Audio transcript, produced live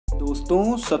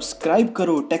दोस्तों सब्सक्राइब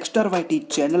करो टेक्स्टर YT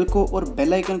channel को और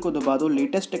बेल आइकन को दबा दो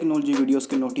लेटेस्ट टेक्नोलॉजी वीडियोस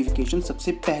के नोटिफिकेशन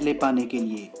सबसे पहले पाने के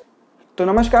लिए। तो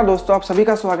नमस्कार दोस्तों, आप सभी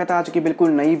का स्वागत है आज की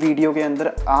बिल्कुल नई वीडियो के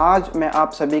अंदर। आज मैं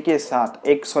आप सभी के साथ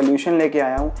एक सॉल्यूशन लेके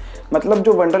आया हूं। मतलब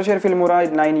जो वंडरशेयर फिल्मोरा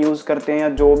 9 यूज़ करते हैं या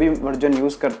जो भी वर्जन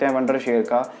यूज़ करते हैं वंडरशेयर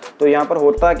का, तो यहाँ पर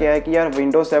होता क्या है कि यार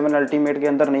विंडोज 7 अल्टीमेट के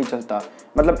अंदर नहीं चलता।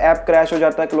 मतलब ऐप क्रैश हो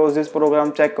जाता है, close this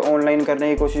programme check online करने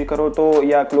की कोशिश करो तो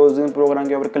या क्लोज दिस प्रोग्राम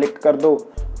के ऊपर क्लिक कर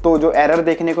दो तो जो एरर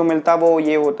देखने को मिलता है वो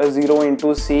ये होता है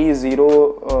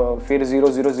 0xc000001d। फिर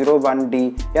 00001d,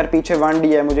 यार पीछे 1d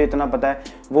है मुझे इतना पता है।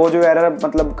 वो जो एरर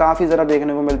मतलब काफ़ी ज़रा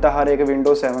देखने को मिलता है हर एक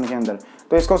विंडोज 7 के अंदर।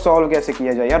 तो इसको सॉल्व कैसे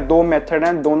किया जाए? यार दो मेथड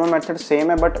हैं, दोनों मेथड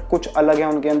सेम है बट कुछ अलग है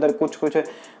उनके अंदर, कुछ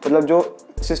मतलब जो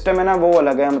सिस्टम है ना वो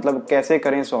अलग है। मतलब कैसे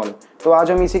करें सॉल्व, तो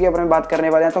आज हम इसी के बारे में बात करने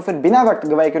वाले हैं। तो फिर बिना वक्त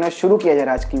गवाए क्यों ना शुरू किया जाए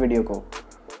आज की वीडियो को।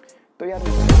 तो यार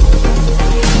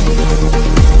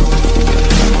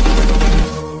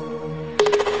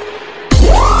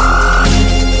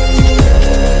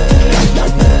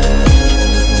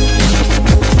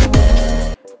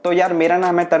तो यार मेरा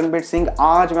नाम है तरनबीर सिंह।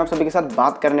 आज मैं आप सभी के साथ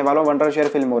बात करने वाला हूँ वंडरशेयर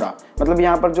फिल्मोरा। मतलब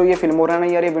यहाँ पर जो ये फिल्मोरा ना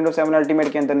यार ये विंडोज 7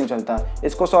 अल्टीमेट के अंदर नहीं चलता।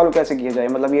 इसको सॉल्व कैसे किया जाए?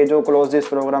 मतलब ये जो क्लोज दिस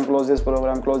प्रोग्राम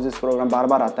बार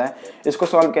बार आता है, इसको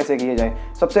सॉल्व कैसे किया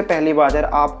जाए? सबसे पहली बात है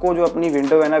आपको जो अपनी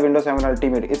विंडो है ना विंडोज 7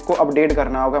 अल्टीमेट, इसको अपडेट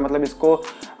करना होगा। मतलब इसको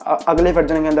अगले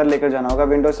वर्जन के अंदर लेकर जाना होगा।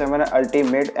 विंडोज 7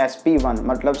 अल्टीमेट SP1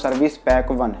 मतलब सर्विस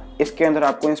पैक 1, इसके अंदर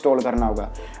आपको इंस्टॉल करना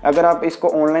होगा। अगर आप इसको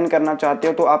ऑनलाइन करना चाहते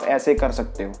हो तो आप ऐसे कर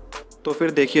सकते हो। तो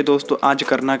फिर देखिए दोस्तों आज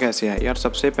करना कैसे है यार।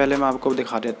 सबसे पहले मैं आपको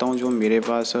दिखा देता हूँ जो मेरे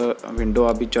पास विंडो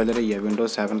अभी चल रही है विंडोज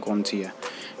 7 कौन सी है।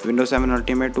 Windows 7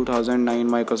 ultimate 2009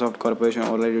 Microsoft corporation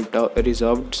already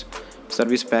reserved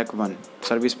service pack 1।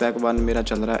 Service pack 1 मेरा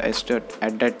चल रहा है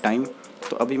एट दैट टाइम।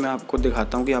 तो अभी मैं आपको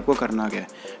दिखाता हूँ कि आपको करना क्या है।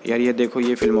 यार ये देखो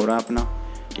ये फिल्मोरा अपना,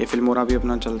 ये फिल्मोरा भी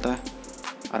अपना चलता है,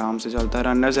 आराम से चलता है।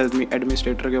 रनर्स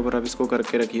एडमिनिस्ट्रेटर के ऊपर आप इसको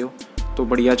करके रखियो तो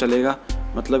बढ़िया चलेगा।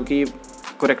 मतलब कि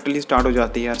करेक्टली स्टार्ट हो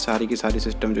जाती है यार सारी की सारी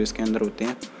सिस्टम जो इसके अंदर होते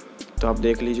हैं। तो आप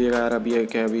देख लीजिएगा यार अभी ये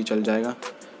क्या अभी चल जाएगा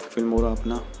फिल्मोरा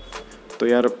अपना। तो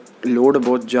यार लोड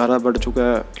बहुत ज़्यादा बढ़ चुका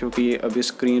है क्योंकि अभी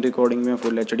स्क्रीन रिकॉर्डिंग में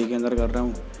फुल HD के अंदर कर रहा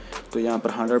हूँ। तो यहाँ पर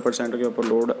 100% के ऊपर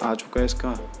लोड आ चुका है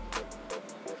इसका।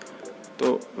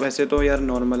 तो वैसे तो यार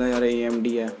नॉर्मल है यार,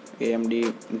 AMD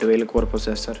डुअल कोर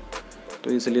प्रोसेसर,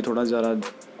 तो इसलिए थोड़ा ज़्यादा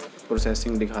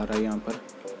प्रोसेसिंग दिखा रहा है यहाँ पर।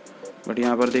 बट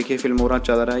यहाँ पर देखिए फिल्मोरा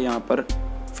चल रहा है, यहाँ पर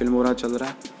फिल्मोरा चल रहा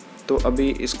है। तो अभी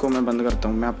इसको मैं बंद करता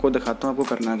हूँ, मैं आपको दिखाता हूँ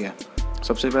आपको करना क्या है।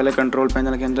 सबसे पहले कंट्रोल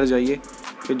पैनल के अंदर जाइए,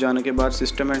 फिर जाने के बाद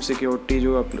सिस्टम एंड सिक्योरिटी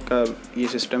जो आपका ये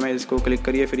सिस्टम है इसको क्लिक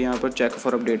करिए। फिर यहाँ पर चेक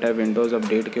फॉर अपडेट है विंडोज़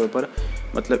अपडेट के ऊपर,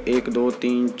 मतलब 1 2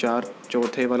 3 4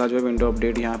 चौथे वाला जो है विंडो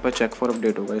अपडेट, यहाँ पर चेक फॉर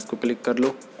अपडेट होगा, इसको क्लिक कर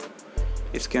लो।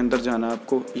 इसके अंदर जाना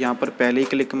आपको, यहाँ पर पहले ही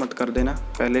क्लिक मत कर देना।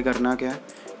 पहले करना क्या है,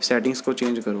 सेटिंग्स को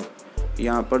चेंज करो।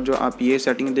 यहाँ पर जो आप ये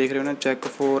सेटिंग देख रहे हो ना, check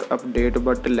for update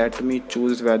but let me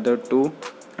choose weather to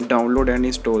download and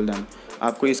install them,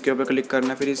 आपको इसके ऊपर क्लिक करना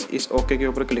है। फिर इस ओके के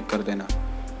ऊपर क्लिक कर देना।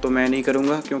 तो मैं नहीं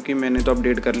करूँगा क्योंकि मैंने तो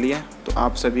अपडेट कर लिया है, तो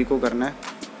आप सभी को करना है।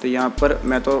 तो यहाँ पर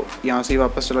मैं तो यहाँ से ही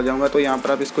वापस चला जाऊँगा। तो यहाँ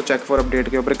पर आप इसको चेक फॉर अपडेट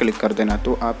के ऊपर क्लिक कर देना,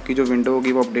 तो आपकी जो विंडो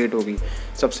होगी वो अपडेट होगी।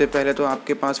 सबसे पहले तो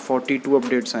आपके पास 42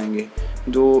 अपडेट्स आएंगे,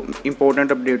 जो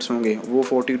इंपॉर्टेंट अपडेट्स होंगे वो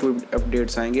 42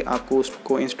 अपडेट्स आएंगे। आपको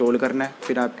उसको इंस्टॉल करना है।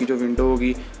 फिर आपकी जो विंडो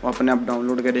होगी वो अपने आप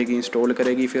डाउनलोड करेगी, इंस्टॉल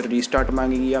करेगी, फिर रीस्टार्ट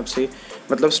मांगेगी आपसे।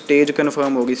 मतलब स्टेज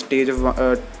कन्फर्म होगी,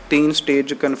 3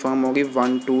 स्टेज कन्फर्म होगी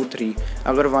 1 2 3।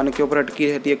 अगर 1 के ऊपर अटकी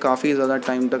रहती है काफ़ी ज़्यादा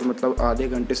टाइम तक, मतलब आधे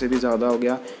घंटे से भी ज़्यादा हो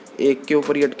गया, 1 के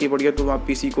ऊपर ही अटकी पड़ी है, तो आप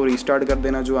PC को रीस्टार्ट कर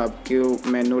देना। जो आपके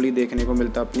मैनुअली देखने को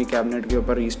मिलता है अपनी कैबिनेट के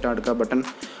ऊपर रीस्टार्ट का बटन,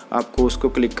 आपको उसको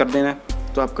क्लिक कर देना है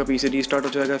तो आपका PC रीस्टार्ट हो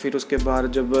जाएगा। फिर उसके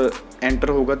बाद जब एंटर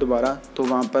होगा दोबारा तो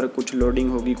वहाँ पर कुछ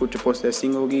लोडिंग होगी, कुछ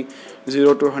प्रोसेसिंग होगी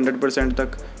 0 to 100%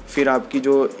 तक। फिर आपकी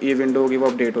जो ये विंडो होगी वो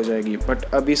अपडेट हो जाएगी। बट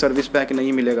अभी सर्विस पैक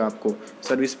नहीं मिलेगा आपको।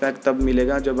 सर्विस पैक तब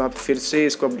मिलेगा जब आप फिर से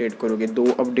इसको अपडेट करोगे।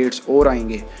 2 अपडेट्स और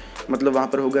आएंगे। मतलब वहाँ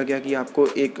पर होगा क्या कि आपको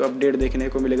एक अपडेट देखने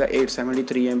को मिलेगा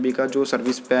 873 MB का, जो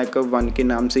सर्विस पैक 1 के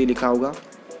नाम से ही लिखा होगा।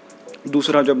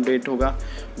 दूसरा जो अपडेट होगा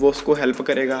वो उसको हेल्प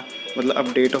करेगा, मतलब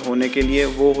अपडेट होने के लिए,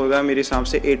 वो होगा मेरे हिसाब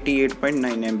से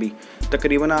 88.9 MB।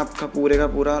 तकरीबन आपका पूरे का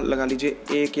पूरा लगा लीजिए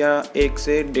 1 या 1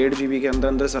 से 1.5 GB के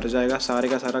अंदर सर जाएगा, सारे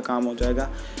का सारा काम हो जाएगा,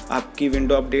 आपकी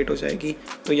विंडो अपडेट हो जाएगी।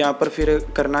 तो यहाँ पर फिर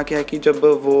करना क्या है कि जब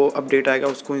वो अपडेट आएगा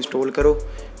उसको इंस्टॉल करो।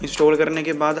 इंस्टॉल करने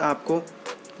के बाद आपको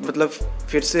मतलब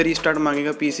फिर से रीस्टार्ट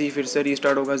मांगेगा PC, फिर से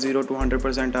रीस्टार्ट होगा 0 to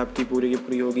 100% आपकी पूरी की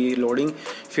पूरी होगी लोडिंग,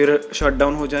 फिर शट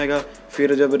डाउन हो जाएगा।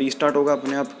 फिर जब रीस्टार्ट होगा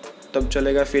अपने आप तब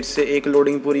चलेगा, फिर से एक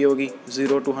लोडिंग पूरी होगी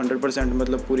 0 to 100%,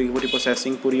 मतलब पूरी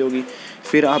प्रोसेसिंग पूरी होगी।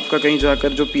 फिर आपका कहीं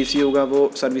जाकर जो PC होगा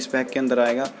वो सर्विस पैक के अंदर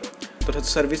आएगा। तो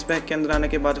सर्विस पैक के अंदर आने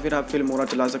के बाद फिर आप फिल्मोरा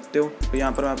चला सकते हो। तो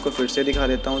यहाँ पर मैं आपको फिर से दिखा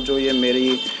देता हूँ, जो ये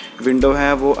मेरी विंडो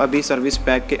है वो अभी सर्विस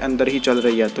पैक के अंदर ही चल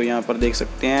रही है। तो यहाँ पर देख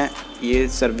सकते हैं ये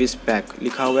सर्विस पैक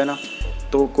लिखा हुआ है ना,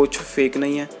 तो कुछ फेक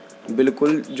नहीं है,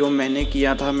 बिल्कुल जो मैंने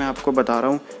किया था मैं आपको बता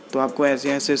रहा हूँ। तो आपको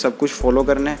ऐसे ऐसे सब कुछ फॉलो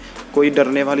करना है, कोई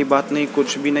डरने वाली बात नहीं,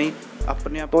 कुछ भी नहीं,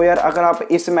 अपने आप। तो यार अगर आप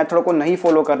इस मेथड को नहीं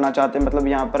फॉलो करना चाहते, मतलब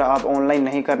यहाँ पर आप ऑनलाइन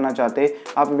नहीं करना चाहते,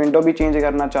 आप विंडो भी चेंज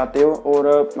करना चाहते हो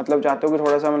और मतलब चाहते हो कि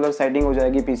थोड़ा सा मतलब सेटिंग हो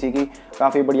जाएगी पीसी की,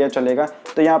 काफ़ी बढ़िया चलेगा,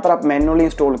 तो यहाँ पर आप मैनुअली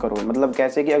इंस्टॉल करो। मतलब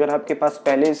कैसे कि अगर आपके पास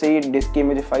पहले से ही डिस्क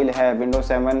इमेज फाइल है विंडो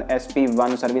 7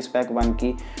 SP1 सर्विस पैक 1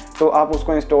 की, तो आप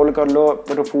उसको इंस्टॉल कर लो।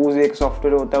 रिफ्यूज एक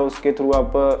सॉफ्टवेयर होता है, उसके थ्रू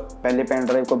आप पहले पेन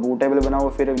ड्राइव को बूटेबल बनाओ,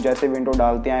 फिर जैसे विंडो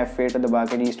डालते हैं F8 दबा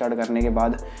के रीस्टार्ट करने के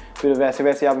बाद फिर वैसे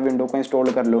वैसे आप विंडो को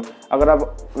इंस्टॉल कर लो। अगर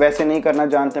आप वैसे नहीं करना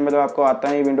जानते, मतलब आपको आता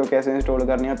नहीं विंडो कैसे इंस्टॉल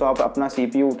करनी है, तो आप अपना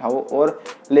CPU उठाओ और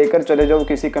लेकर चले जाओ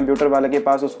किसी कंप्यूटर वाले के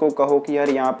पास, उसको कहो कि यार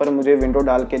यहाँ पर मुझे विंडो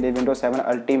डाल के दे, विंडो 7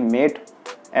 अल्टीमेट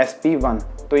SP1।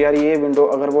 तो यार ये विंडो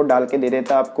अगर वो डाल के दे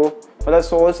देता आपको, मतलब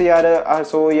 100 से यार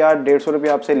 100 या 150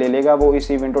 रुपये आपसे ले लेगा वो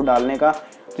इसी विंडो डालने का।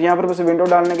 तो यहाँ पर बस विंडो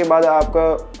डालने के बाद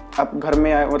आप घर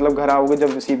में आए, मतलब घर आओगे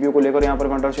जब CPU को लेकर, यहाँ पर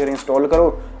वंडरशेयर इंस्टॉल करो,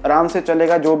 आराम से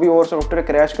चलेगा। जो भी और सॉफ्टवेयर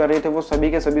क्रैश कर रहे थे वो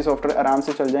सभी के सभी सॉफ्टवेयर आराम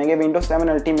से चल जाएंगे। विंडो 7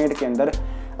 अल्टीमेट के अंदर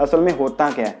असल में होता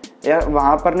क्या है यार,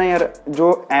 वहाँ पर ना यार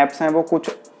जो ऐप्स हैं वो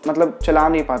कुछ मतलब चला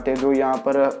नहीं पाते। जो यहाँ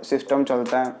पर सिस्टम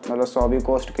चलता है, मतलब सॉबी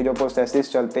कोस्ट के जो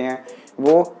प्रोसेसेस चलते हैं,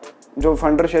 वो जो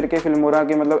वंडरशेयर के फिल्मोरा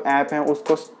के मतलब ऐप हैं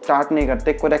उसको स्टार्ट नहीं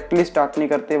करते, करेक्टली स्टार्ट नहीं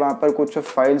करते। वहाँ पर कुछ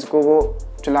फाइल्स को वो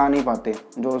चला नहीं पाते,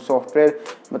 जो सॉफ्टवेयर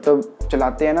मतलब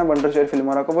चलाते हैं ना वंडरशेयर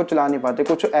फिल्मोरा को, वो चला नहीं पाते,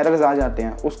 कुछ एरर्स आ जाते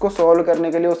हैं। उसको सॉल्व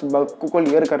करने के लिए, उस बग को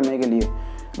क्लियर करने के लिए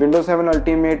विंडो 7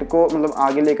 अल्टीमेट को मतलब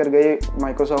आगे लेकर गए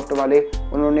माइक्रोसॉफ्ट वाले।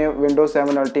 उन्होंने विंडो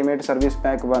 7 अल्टीमेट सर्विस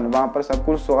पैक 1 वहाँ पर सब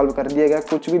कुछ सॉल्व कर दिया गया।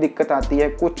 कुछ भी दिक्कत आती है,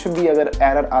 कुछ भी अगर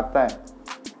एरर आता है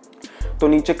तो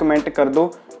नीचे कमेंट कर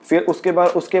दो, फिर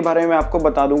उसके बारे में आपको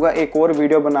बता दूंगा। एक और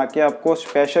वीडियो बना के आपको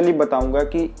स्पेशली बताऊंगा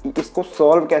कि इसको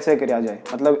सॉल्व कैसे किया जाए।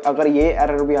 मतलब अगर ये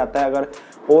एरर भी आता है, अगर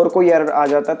और कोई एरर आ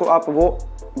जाता है, तो आप वो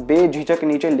बेझिझक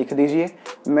नीचे लिख दीजिए।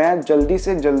 मैं जल्दी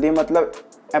से जल्दी, मतलब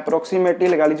अप्रोक्सीमेटली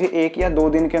लगा लीजिए 1 या 2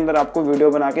 दिन के अंदर आपको वीडियो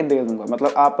बना के दे दूंगा।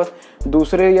 मतलब आप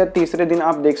दूसरे या तीसरे दिन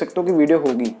आप देख सकते हो कि वीडियो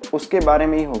होगी, उसके बारे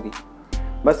में ही होगी।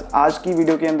 बस आज की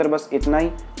वीडियो के अंदर बस इतना ही।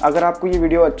 अगर आपको ये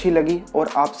वीडियो अच्छी लगी और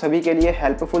आप सभी के लिए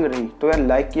हेल्पफुल रही तो यार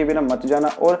लाइक किए बिना मत जाना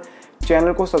और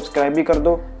चैनल को सब्सक्राइब भी कर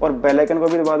दो और बेल आइकन को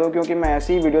भी दबा दो, क्योंकि मैं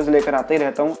ऐसी ही वीडियोस लेकर आते ही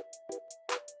रहता हूँ।